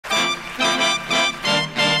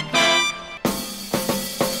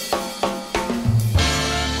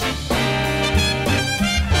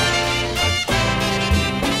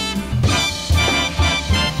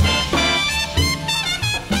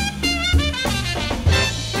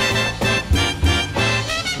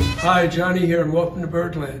Hi, Johnny here, and welcome to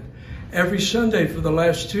Birdland. Every Sunday for the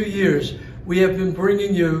last 2 years, we have been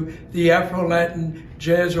bringing you the Afro Latin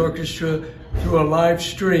Jazz Orchestra through a live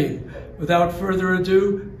stream. Without further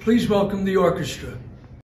ado, please welcome the orchestra.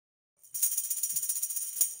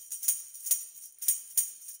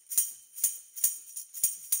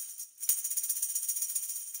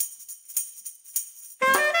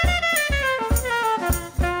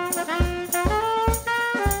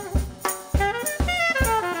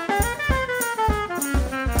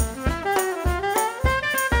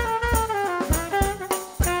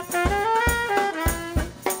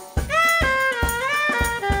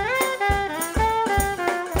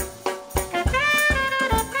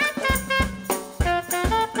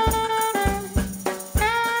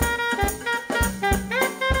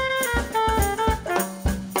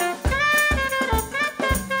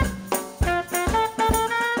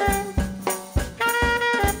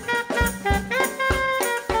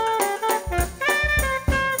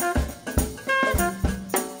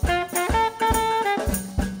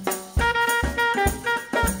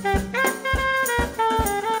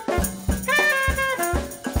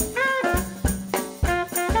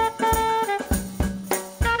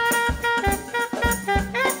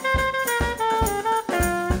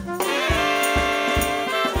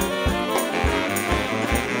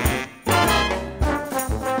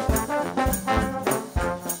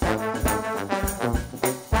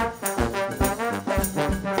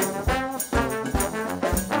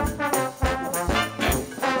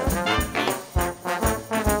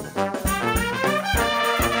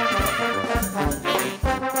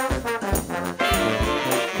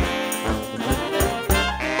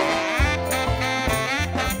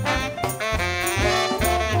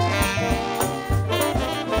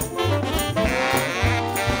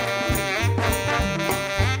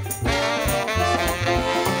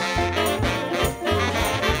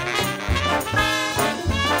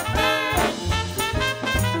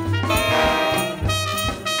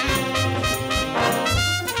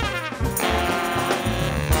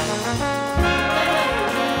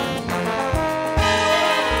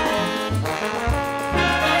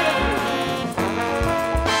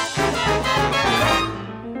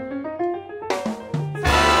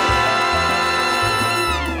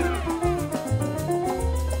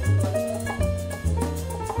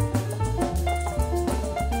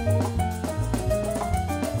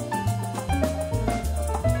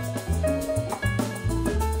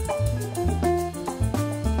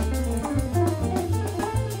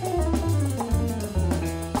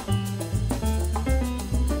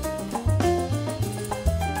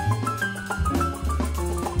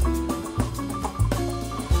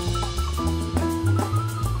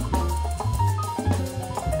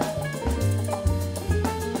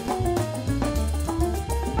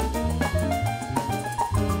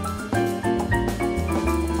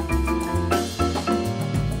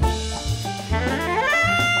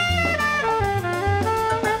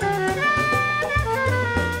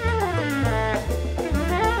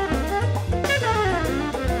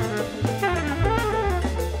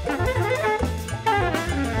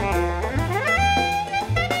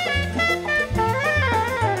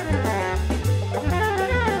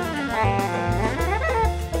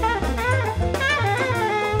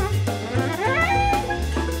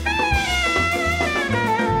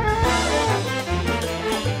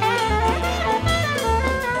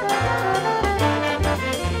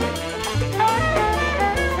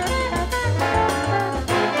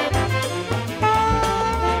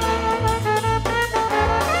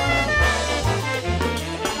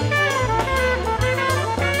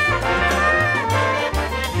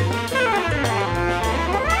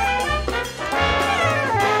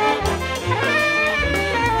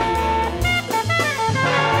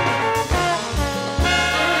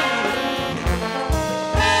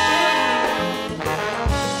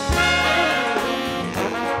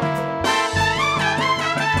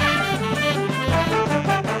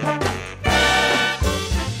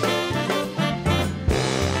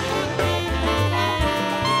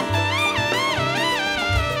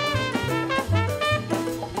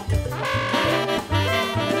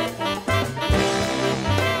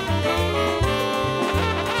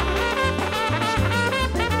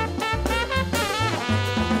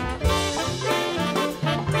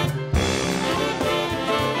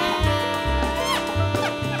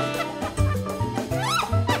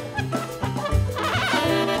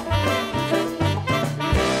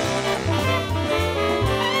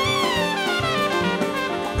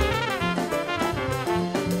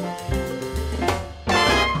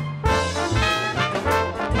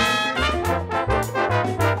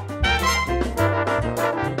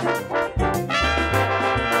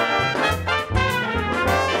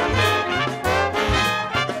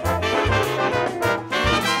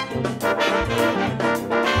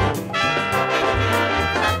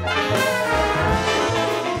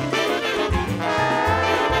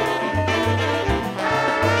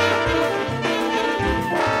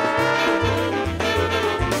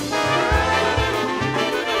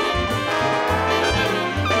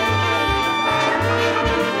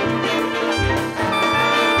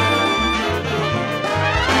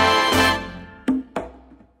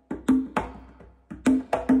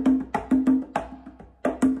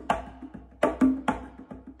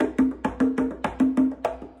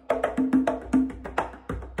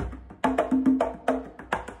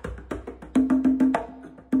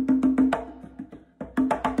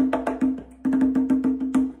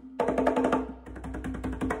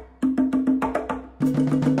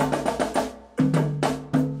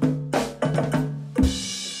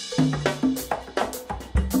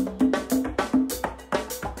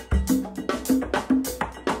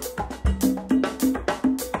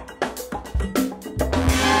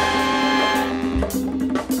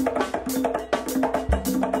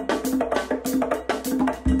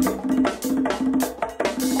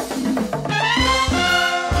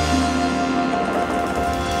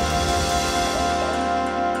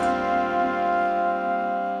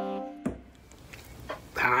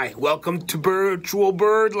 Welcome to Virtual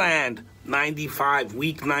Birdland 95,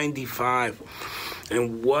 week 95.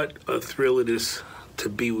 And what a thrill it is to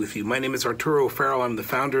be with you. My name is Arturo O'Farrill. I'm the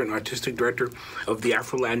founder and artistic director of the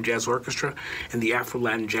Afro Latin Jazz Orchestra and the Afro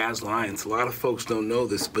Latin Jazz Lions. A lot of folks don't know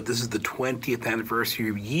this, but this is the 20th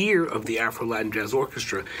anniversary year of the Afro Latin Jazz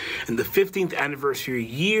Orchestra and the 15th anniversary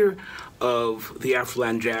year of the Afro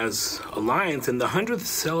Latin Jazz Alliance and the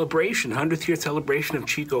 100th year celebration of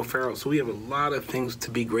Iko O'Farrill. So we have a lot of things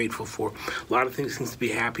to be grateful for, a lot of things to be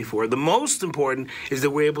happy for. The most important is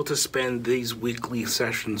that we're able to spend these weekly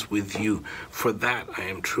sessions with you. For that, I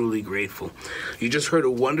am truly grateful. You just heard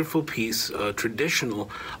a wonderful piece,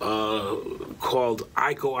 traditional, called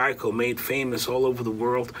Iko Iko, made famous all over the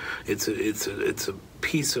world. It's a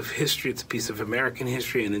piece of history, it's a piece of American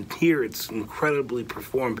history, and in here it's incredibly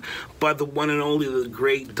performed by the one and only the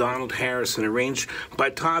great Donald Harrison, arranged by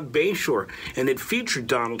Todd Bashore, and it featured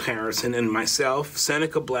Donald Harrison and myself,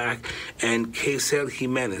 Seneca Black, and Keisel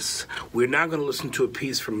Jimenez. We're now going to listen to a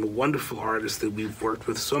piece from a wonderful artist that we've worked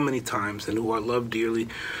with so many times and who I love dearly.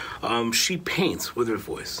 She paints with her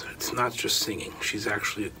voice. It's not just singing. She's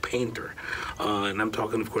actually a painter. And I'm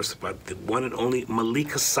talking, of course, about the one and only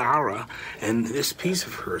Malika Zarra, and this piece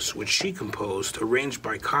of hers, which she composed, arranged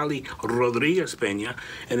by Kali Rodriguez Peña,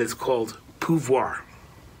 and it's called Pouvoir.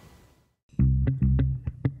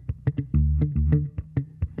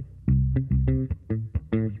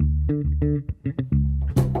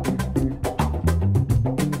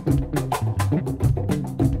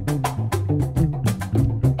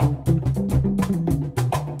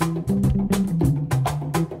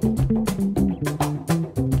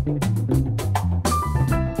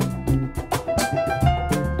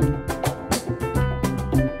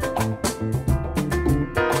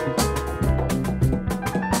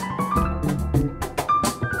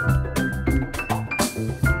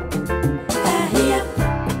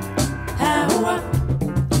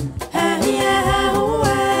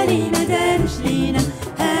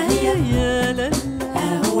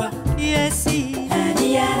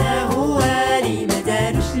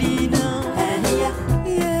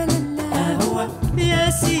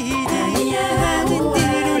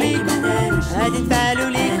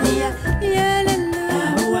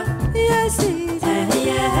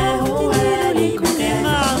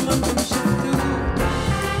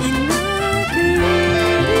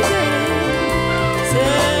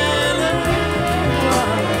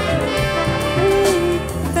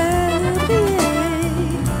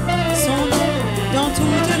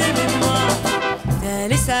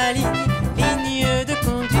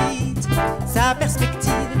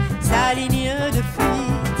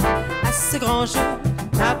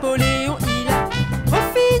 Napoléon, il a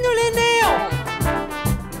refait nous les néons.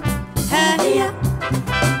 Ahia,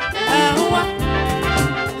 ahoua,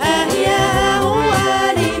 ahia,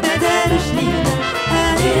 ahoua, les madame Schlina.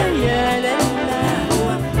 Ahia, ya la la,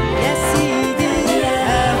 ahoua, ya sidi,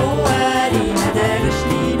 ahoua, les madame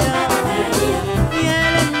Schlina. Ahia, ya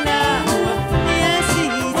la la, ahoua, ya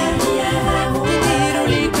sidi, ahoua, les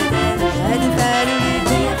roulés, had fallu les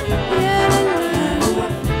ya la la, ahoua,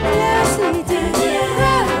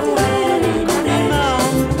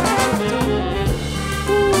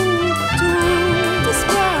 ya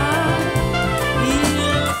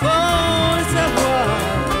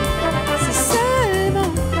sidi.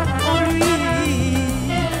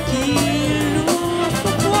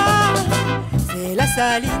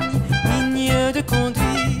 Sa ligne de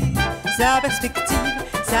conduite, sa perspective,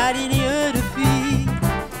 sa ligne de fuite.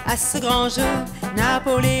 À ce grand jeu,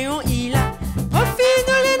 Napoléon, il a refait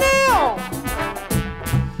nous les néons.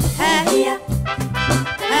 Ahia,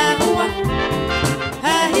 ahoua,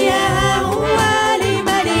 ahia, ahoua,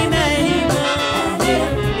 lima, lima, lima.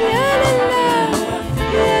 Ya la la,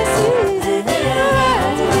 ya si,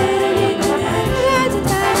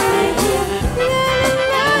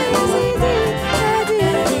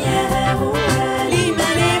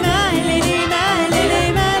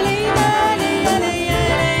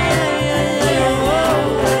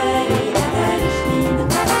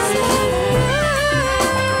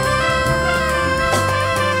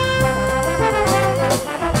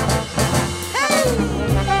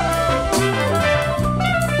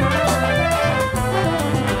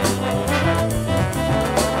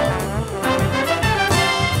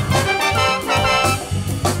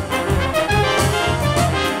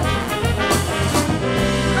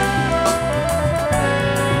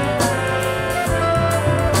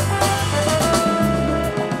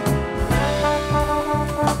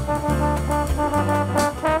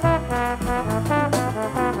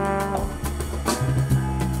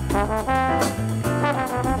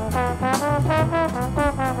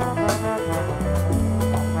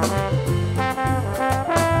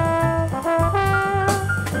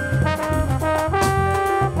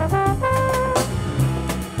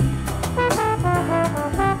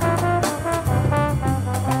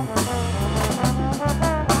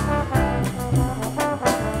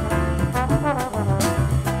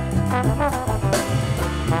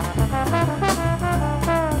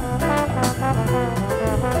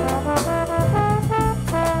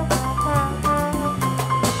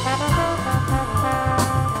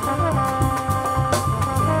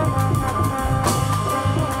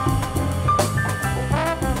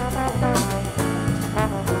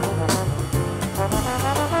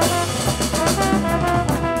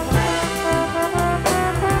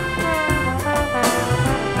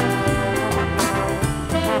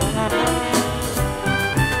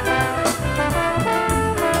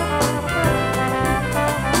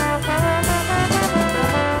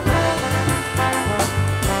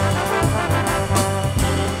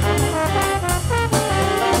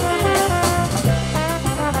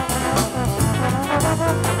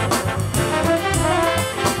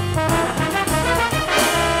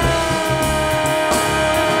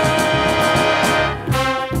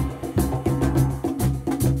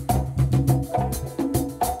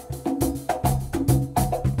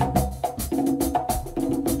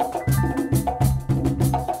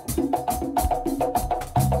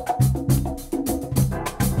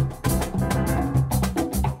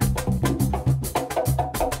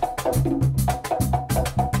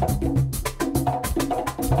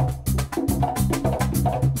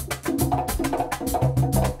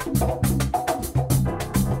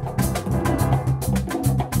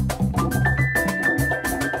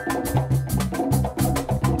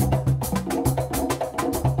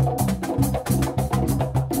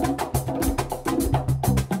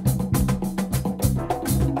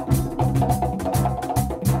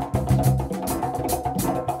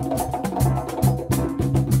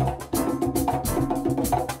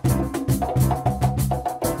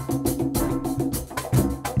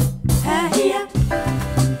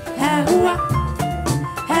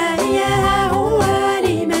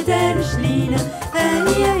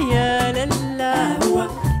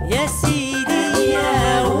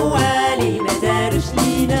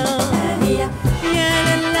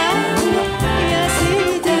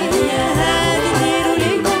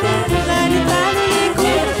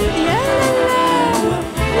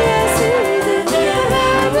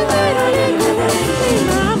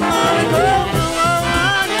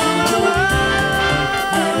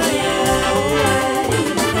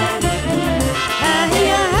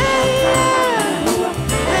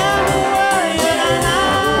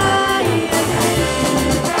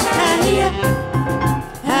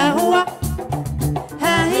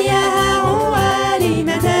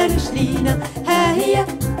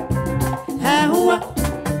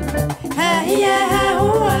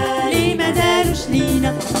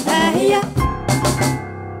 لينا ها هي.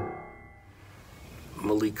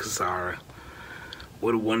 Malika Zarra.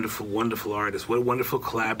 What a wonderful, wonderful artist. What a wonderful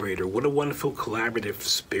collaborator. What a wonderful collaborative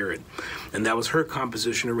spirit. And that was her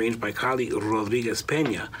composition arranged by Cali Rodriguez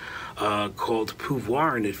Peña called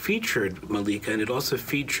Pouvoir. And it featured Malika, and it also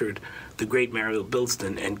featured the great Mario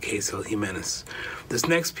Bilston and Kesel Jimenez. This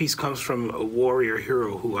next piece comes from a warrior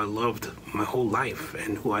hero who I loved my whole life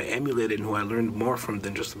and who I emulated and who I learned more from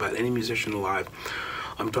than just about any musician alive.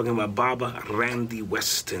 I'm talking about Baba Randy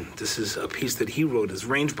Weston. This is a piece that he wrote. It's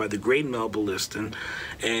arranged by the great Melba Liston,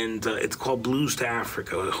 and it's called Blues to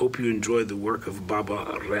Africa. I hope you enjoy the work of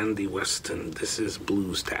Baba Randy Weston. This is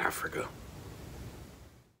Blues to Africa.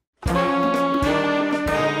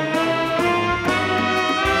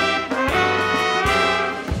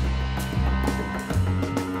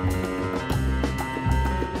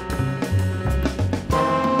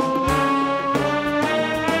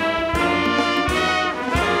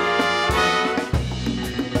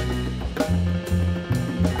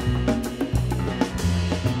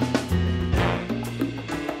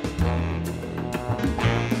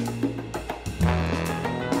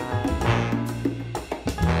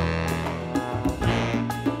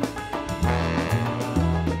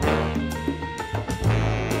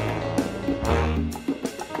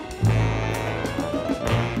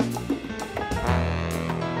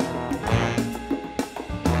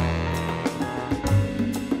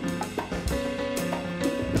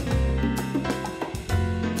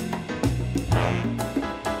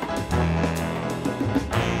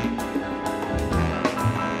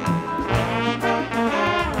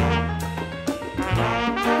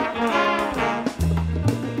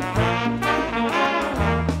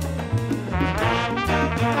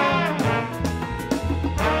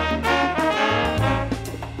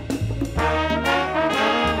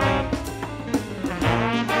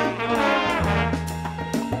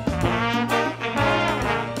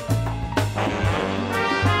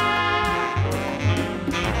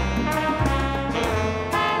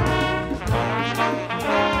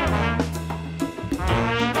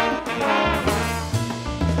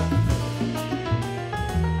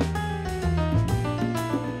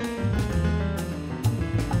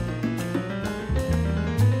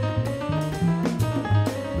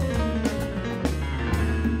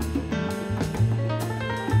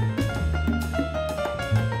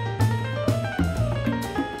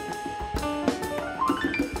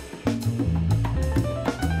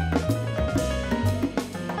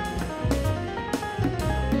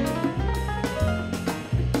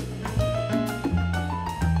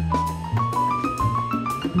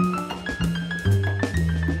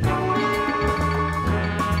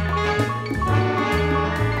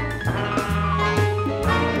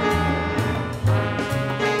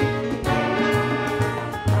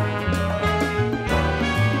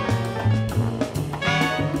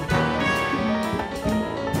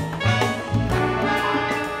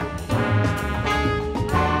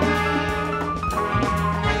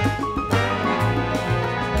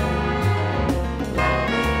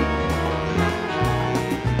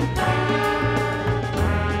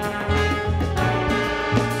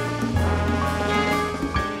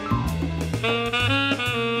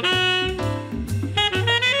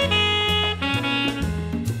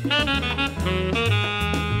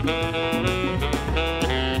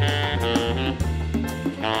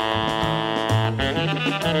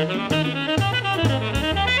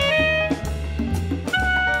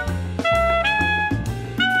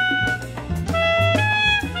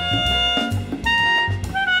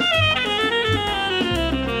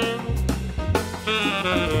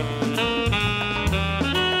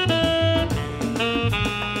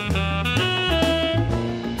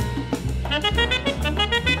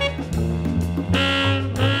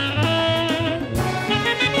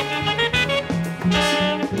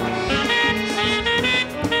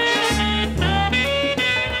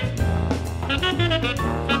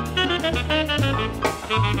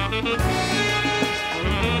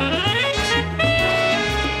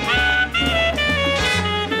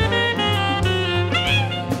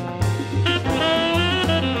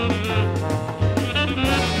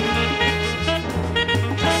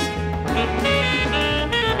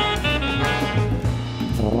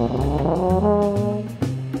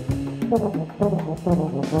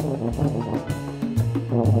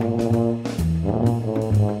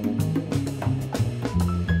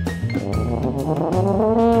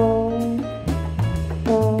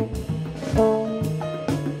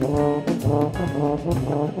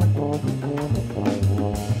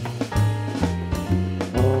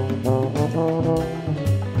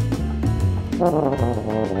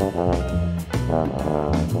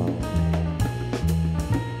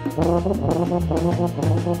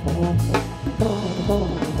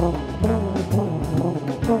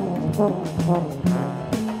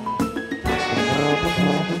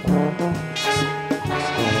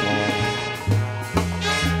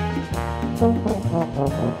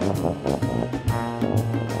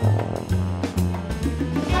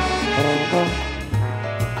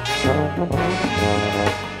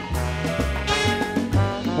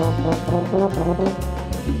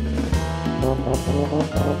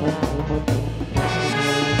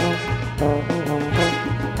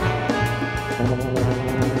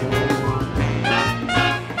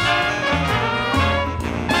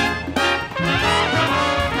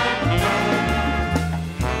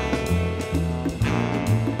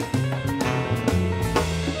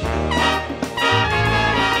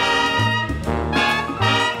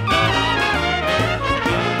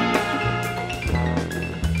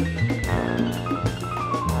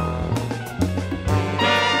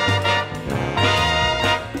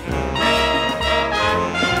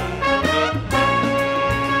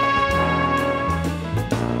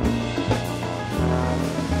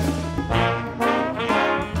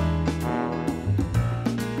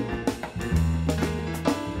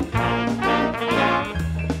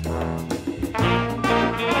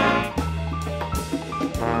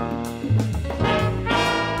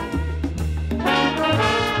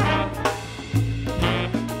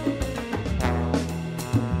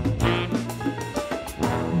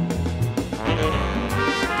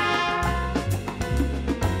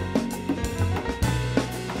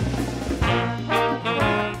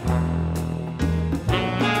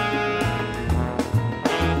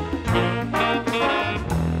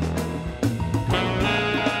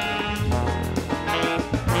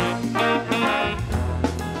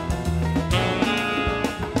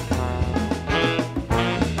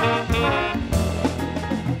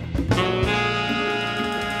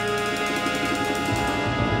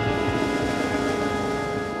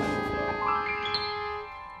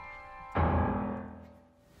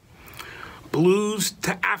 Blues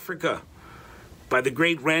to Africa by the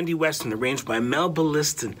great Randy Weston, arranged by Melba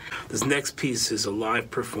Liston. This next piece is a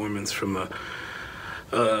live performance from a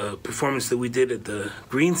performance that we did at the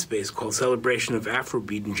Greene Space called Celebration of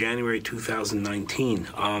Afrobeat in January 2019.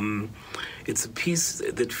 It's a piece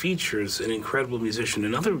that features an incredible musician,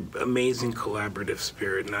 another amazing collaborative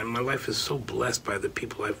spirit, and my life is so blessed by the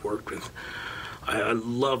people I've worked with. I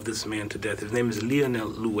love this man to death. His name is Lionel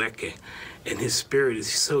Loueke, and his spirit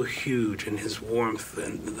is so huge, and his warmth,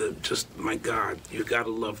 and just, my God, you gotta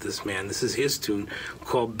love this man. This is his tune,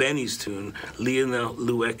 called Benny's tune, Lionel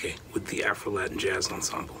Loueke, with the Afro Latin Jazz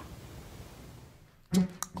Ensemble.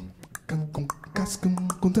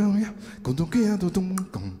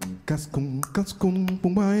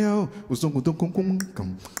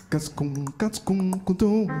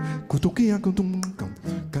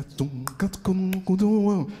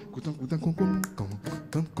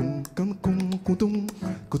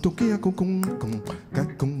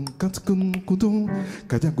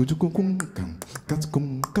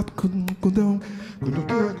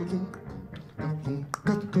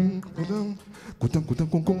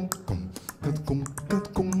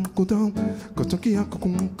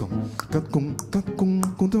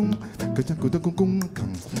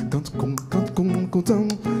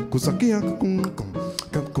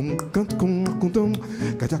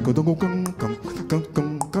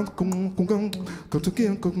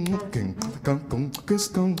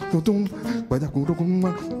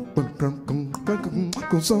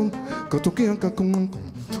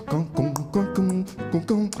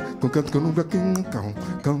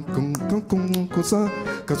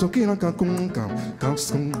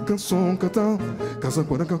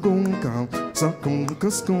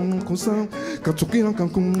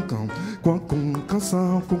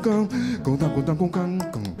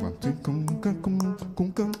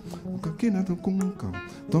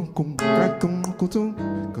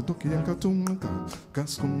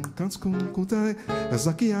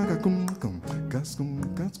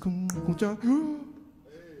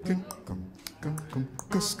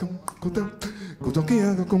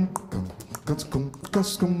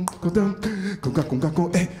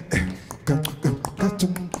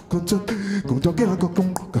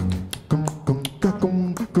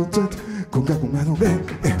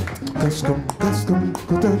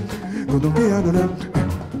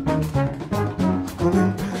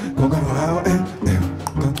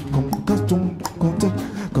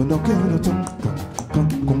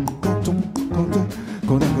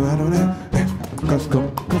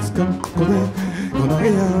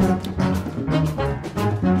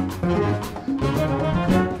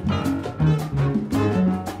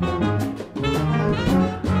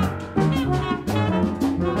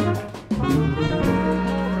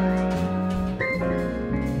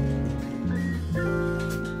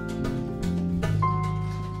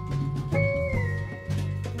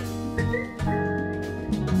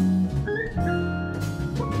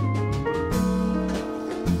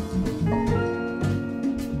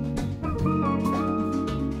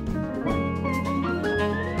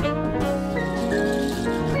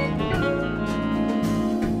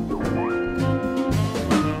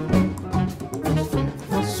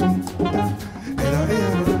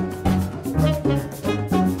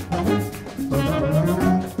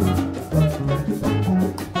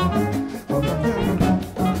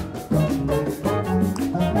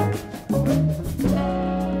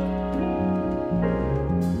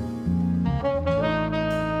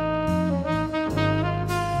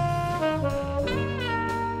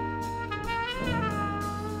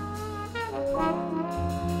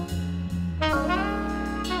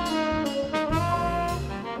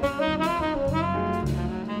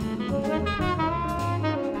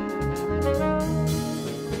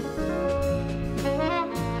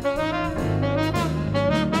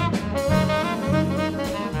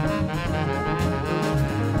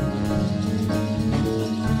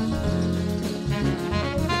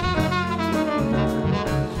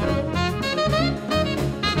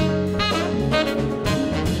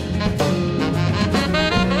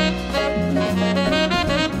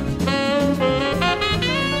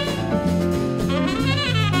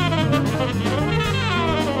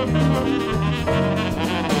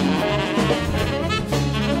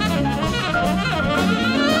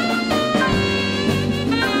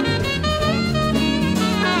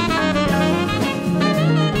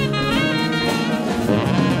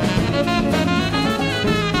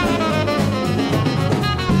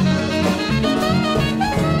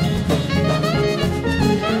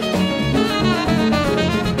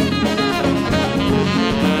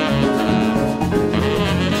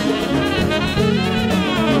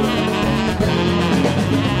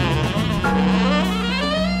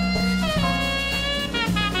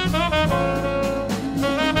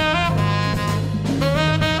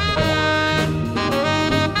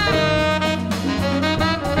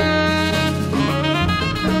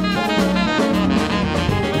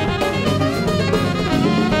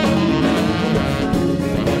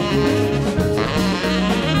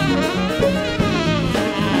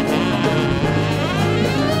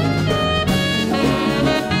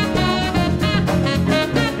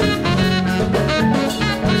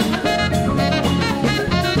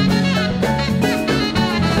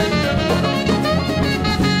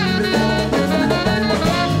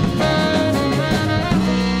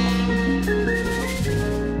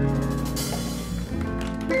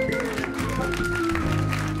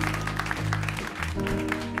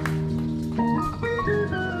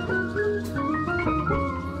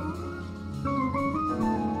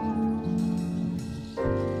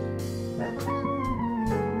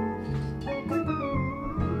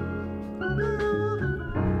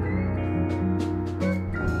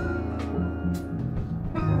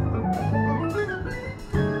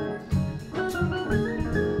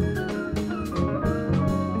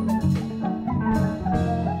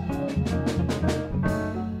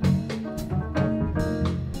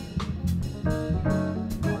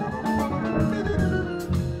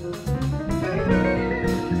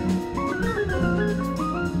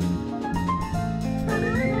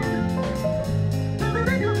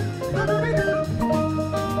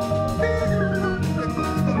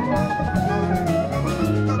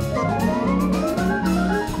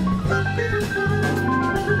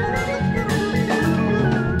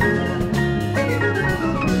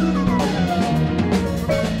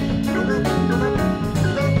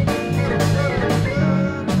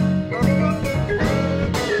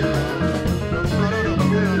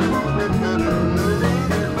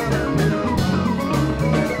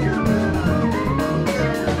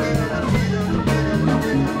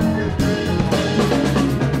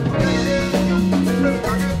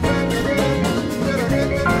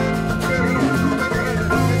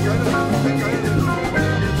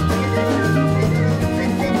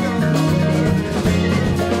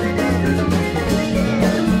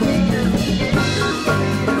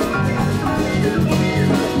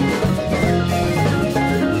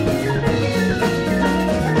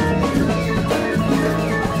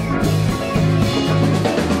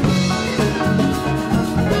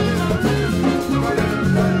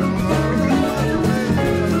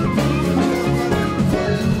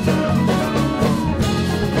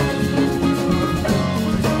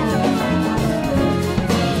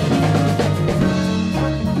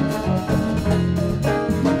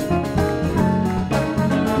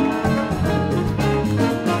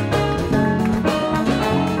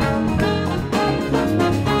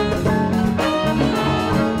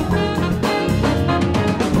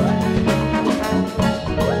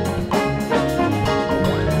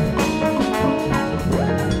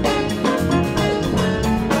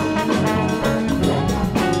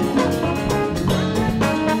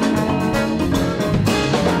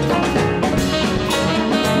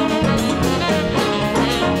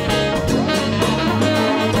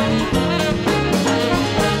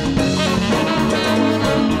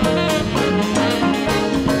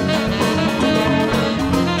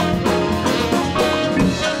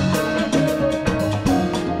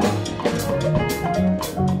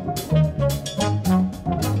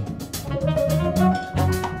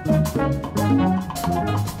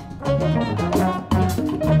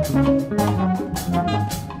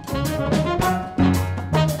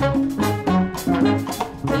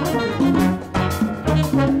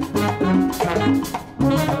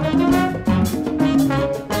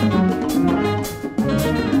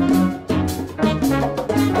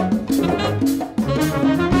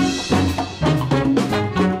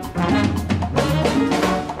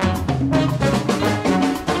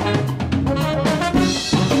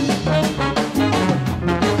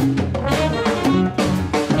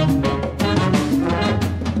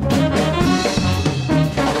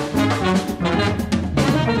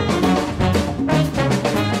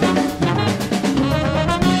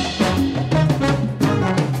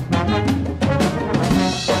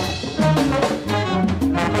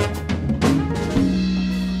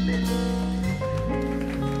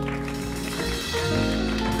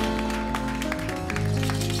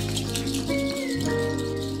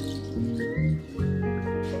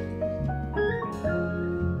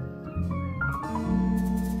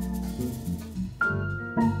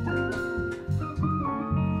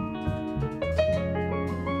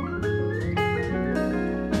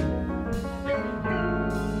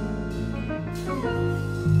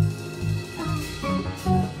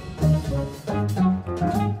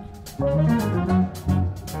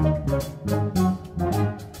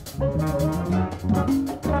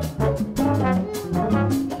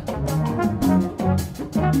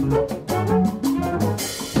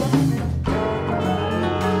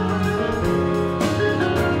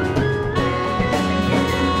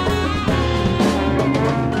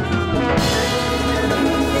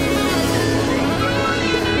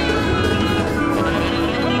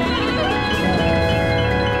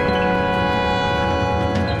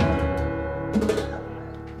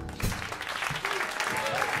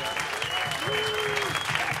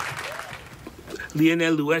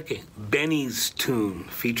 Lionel Loueke, Benny's Tune,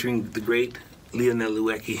 featuring the great Lionel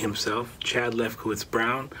Loueke himself, Chad Lefkowitz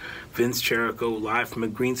Brown, Vince Cherico, live from a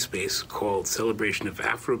Greene Space called Celebration of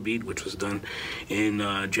Afrobeat, which was done in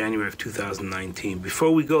January of 2019.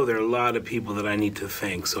 Before we go, there are a lot of people that I need to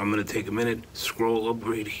thank, so I'm going to take a minute, scroll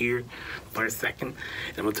over right here for a second,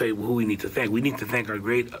 and I'm going to tell you who we need to thank. We need to thank our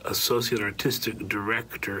great Associate Artistic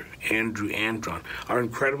Director, Andrew Andron, our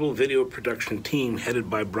incredible video production team headed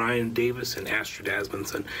by Brian Davis and Astrid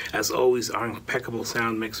Asmundsson, as always, our impeccable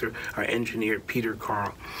sound mixer, our engineer, Peter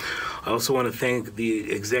Carl. I also want to thank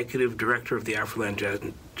the Executive Director of the Afro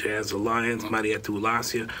Latin Jazz Alliance, Marietta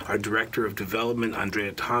Ulacia, our Director of Development,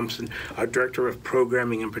 Andrea Thompson, our Director of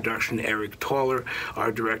Programming and Production, Eric Toller,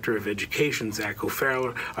 our Director of Education, Zach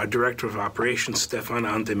O'Farrill, our Director of Operations, Stefan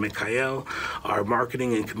Ante Mikhael, our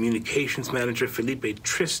Marketing and Communications Manager, Felipe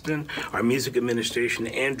Tristan, our Music Administration,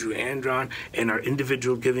 Andrew Andron, and our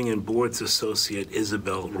Individual Giving and Boards Associate,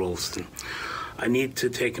 Isabel Rolston. I need to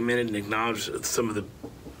take a minute and acknowledge some of the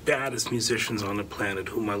baddest musicians on the planet,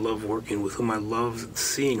 whom I love working with, whom I love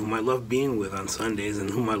seeing, whom I love being with on Sundays, and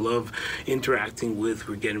whom I love interacting with.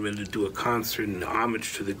 We're getting ready to do a concert in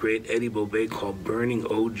homage to the great Eddie Bobet called Burning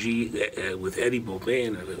OG with Eddie Bobet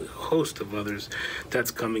and a host of others. That's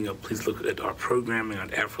coming up. Please look at our programming on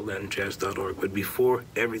AfroLatinJazz.org. But before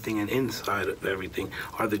everything and inside of everything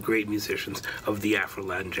are the great musicians of the Afro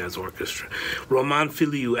Latin Jazz Orchestra. Roman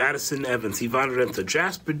Filiu, Addison Evans, Ivan Renta,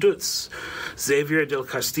 Jasper Dutz, Xavier Del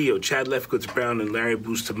Castillo, Chad Lefkowitz Brown, and Larry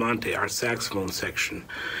Bustamante, our saxophone section.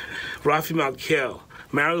 Rafi Malkiel,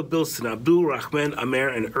 Mario Bilston, Abdul Rahman Amer,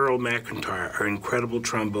 and Earl McIntyre, our incredible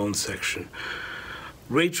trombone section.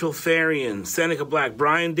 Rachel Farian, Seneca Black,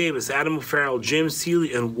 Brian Davis, Adam O'Farrill, Jim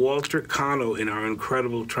Seeley, and Walter Cano in our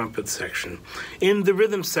incredible trumpet section. In the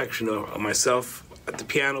rhythm section, myself at the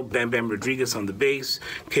piano, Bam Bam Rodriguez on the bass,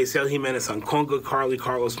 Quesel Jimenez on conga,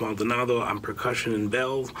 Carlos Maldonado on percussion and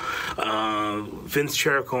bells, Vince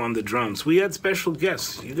Cherico on the drums. We had special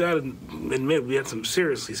guests. You got to admit, we had some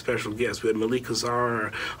seriously special guests. We had Malika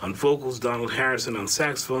Zarra on vocals, Donald Harrison on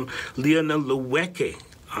saxophone, Lionel Loueke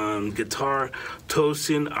on guitar,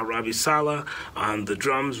 Tosin Arabisala on the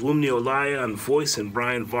drums, Wumni Olaya on voice, and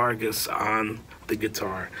Brian Vargas on the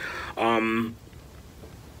guitar.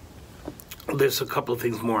 There's a couple of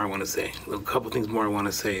things more I want to say.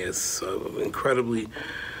 It's incredibly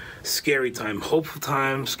scary time, hopeful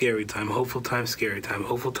time, scary time, hopeful time, scary time,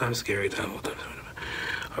 hopeful time, scary time, hopeful time.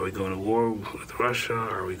 Are we going to war with Russia?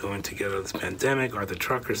 Are we going to get out of this pandemic? Are the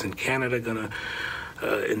truckers in Canada going to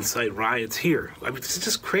incite riots here? I mean, it's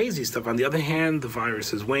just crazy stuff. On the other hand, the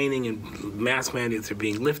virus is waning and mask mandates are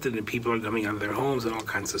being lifted and people are coming out of their homes and all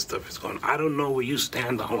kinds of stuff is going on. I don't know where you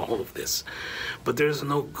stand on all of this, but there's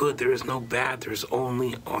no good, there is no bad, there's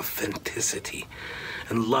only authenticity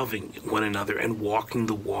and loving one another and walking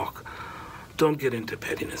the walk. Don't get into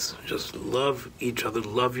pettiness. Just love each other,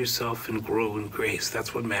 love yourself, and grow in grace.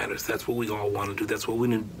 That's what matters. That's what we all want to do. That's what we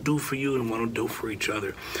want to do for you and want to do for each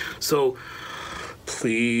other. So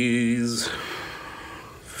please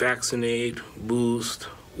vaccinate, boost,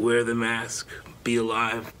 wear the mask, be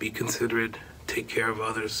alive, be considerate, take care of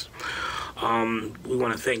others. We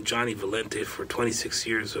want to thank Johnny Valente for 26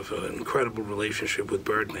 years of an incredible relationship with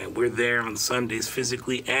Birdland. We're there on Sundays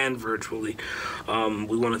physically and virtually.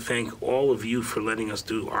 We want to thank all of you for letting us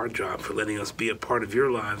do our job, for letting us be a part of your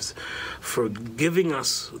lives, for giving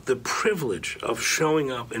us the privilege of showing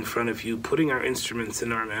up in front of you, putting our instruments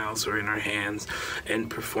in our mouths or in our hands and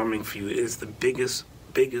performing for you. It is the biggest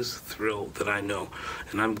thrill that I know,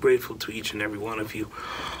 and I'm grateful to each and every one of you.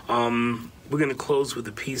 We're going to close with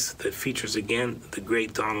a piece that features, again, the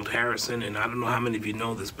great Donald Harrison, and I don't know how many of you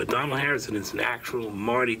know this, but Donald Harrison is an actual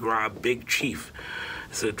Mardi Gras big chief.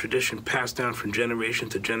 It's a tradition passed down from generation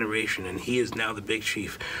to generation, and he is now the big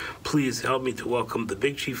chief. Please help me to welcome the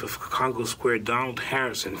big chief of Congo Square, Donald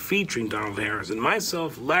Harrison, featuring Donald Harrison,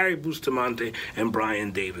 myself, Larry Bustamante, and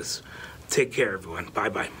Brian Davis. Take care, everyone.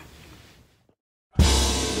 Bye-bye.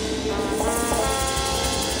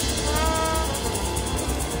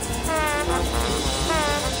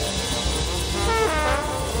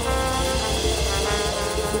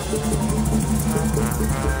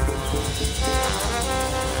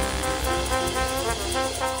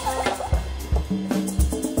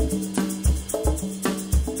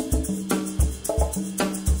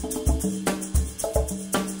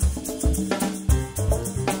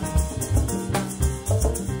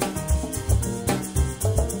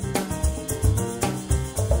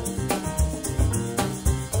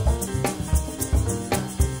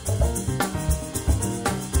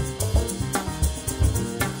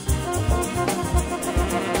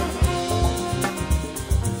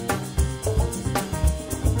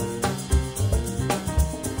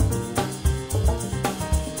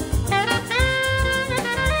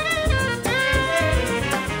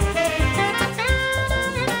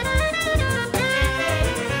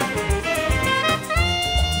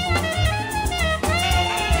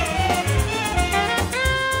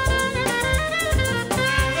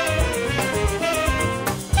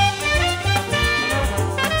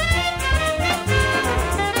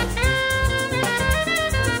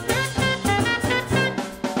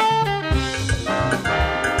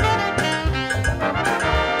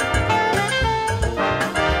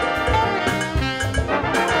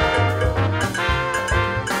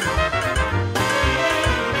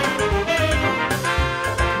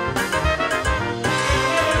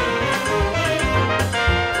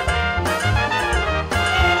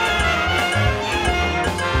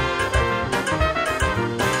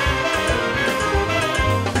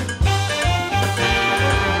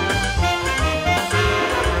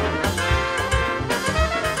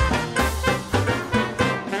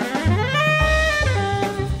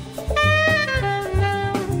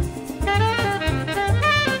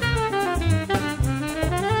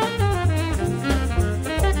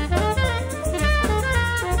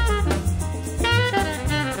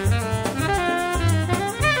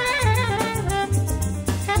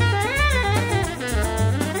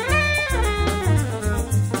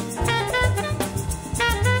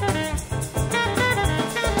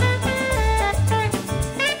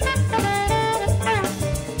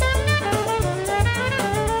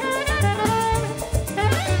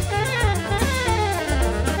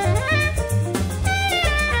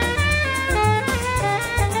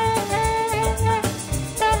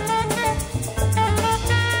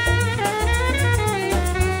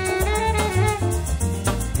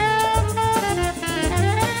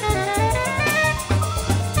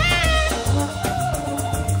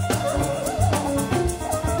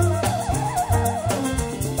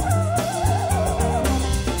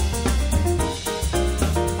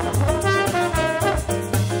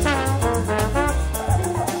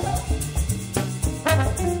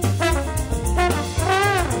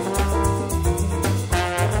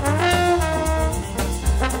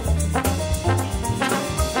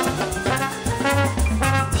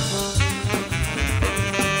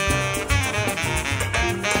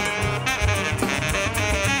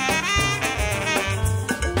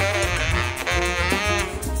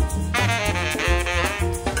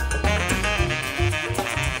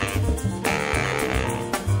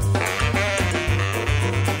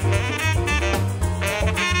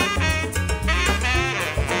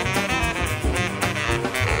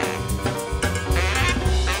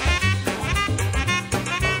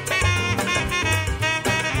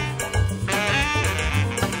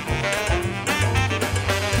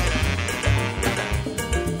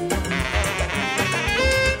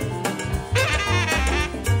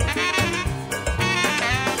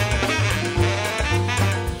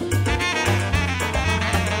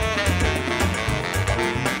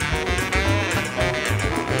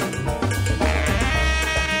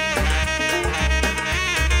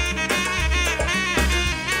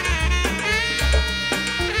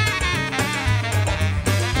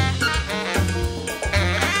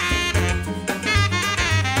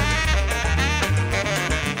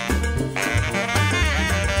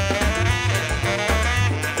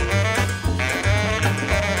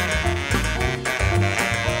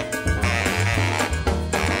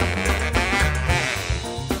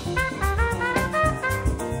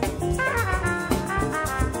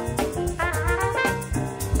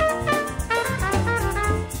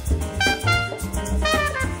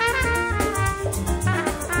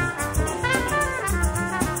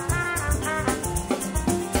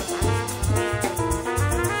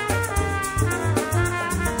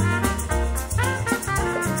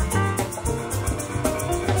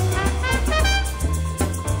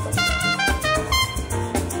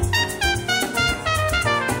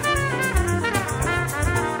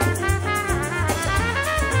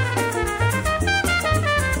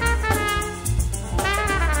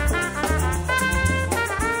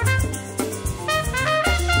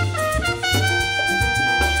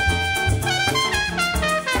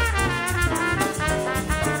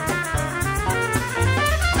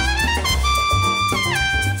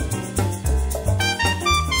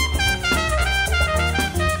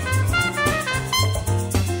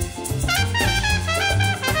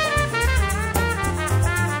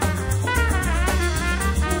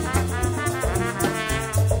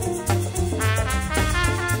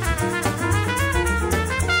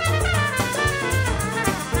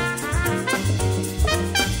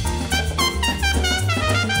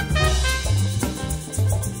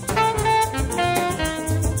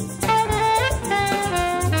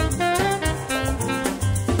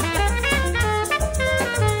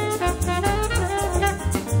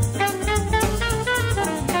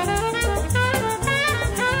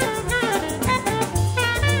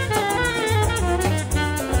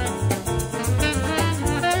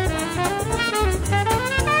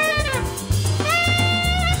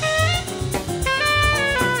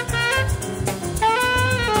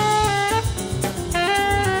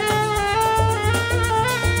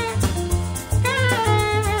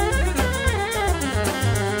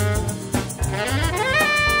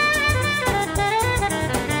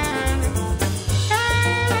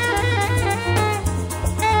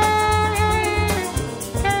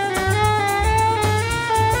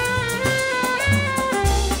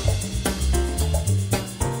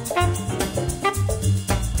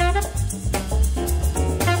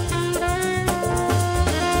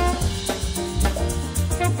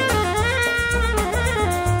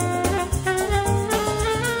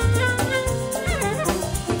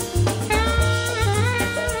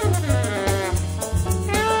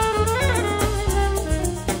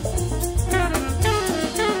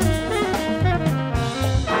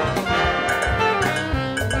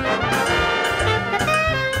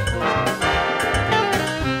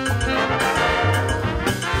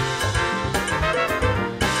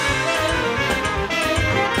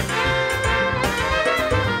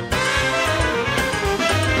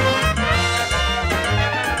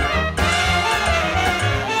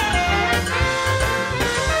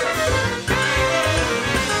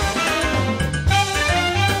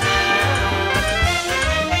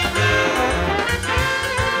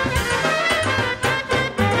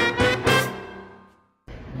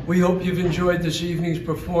 We hope you've enjoyed this evening's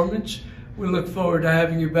performance. We look forward to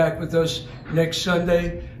having you back with us next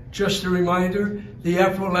Sunday. Just a reminder, the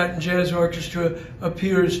Afro Latin Jazz Orchestra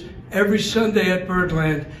appears every Sunday at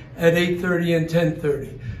Birdland at 8:30 and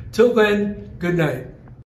 10:30. Till then, good night.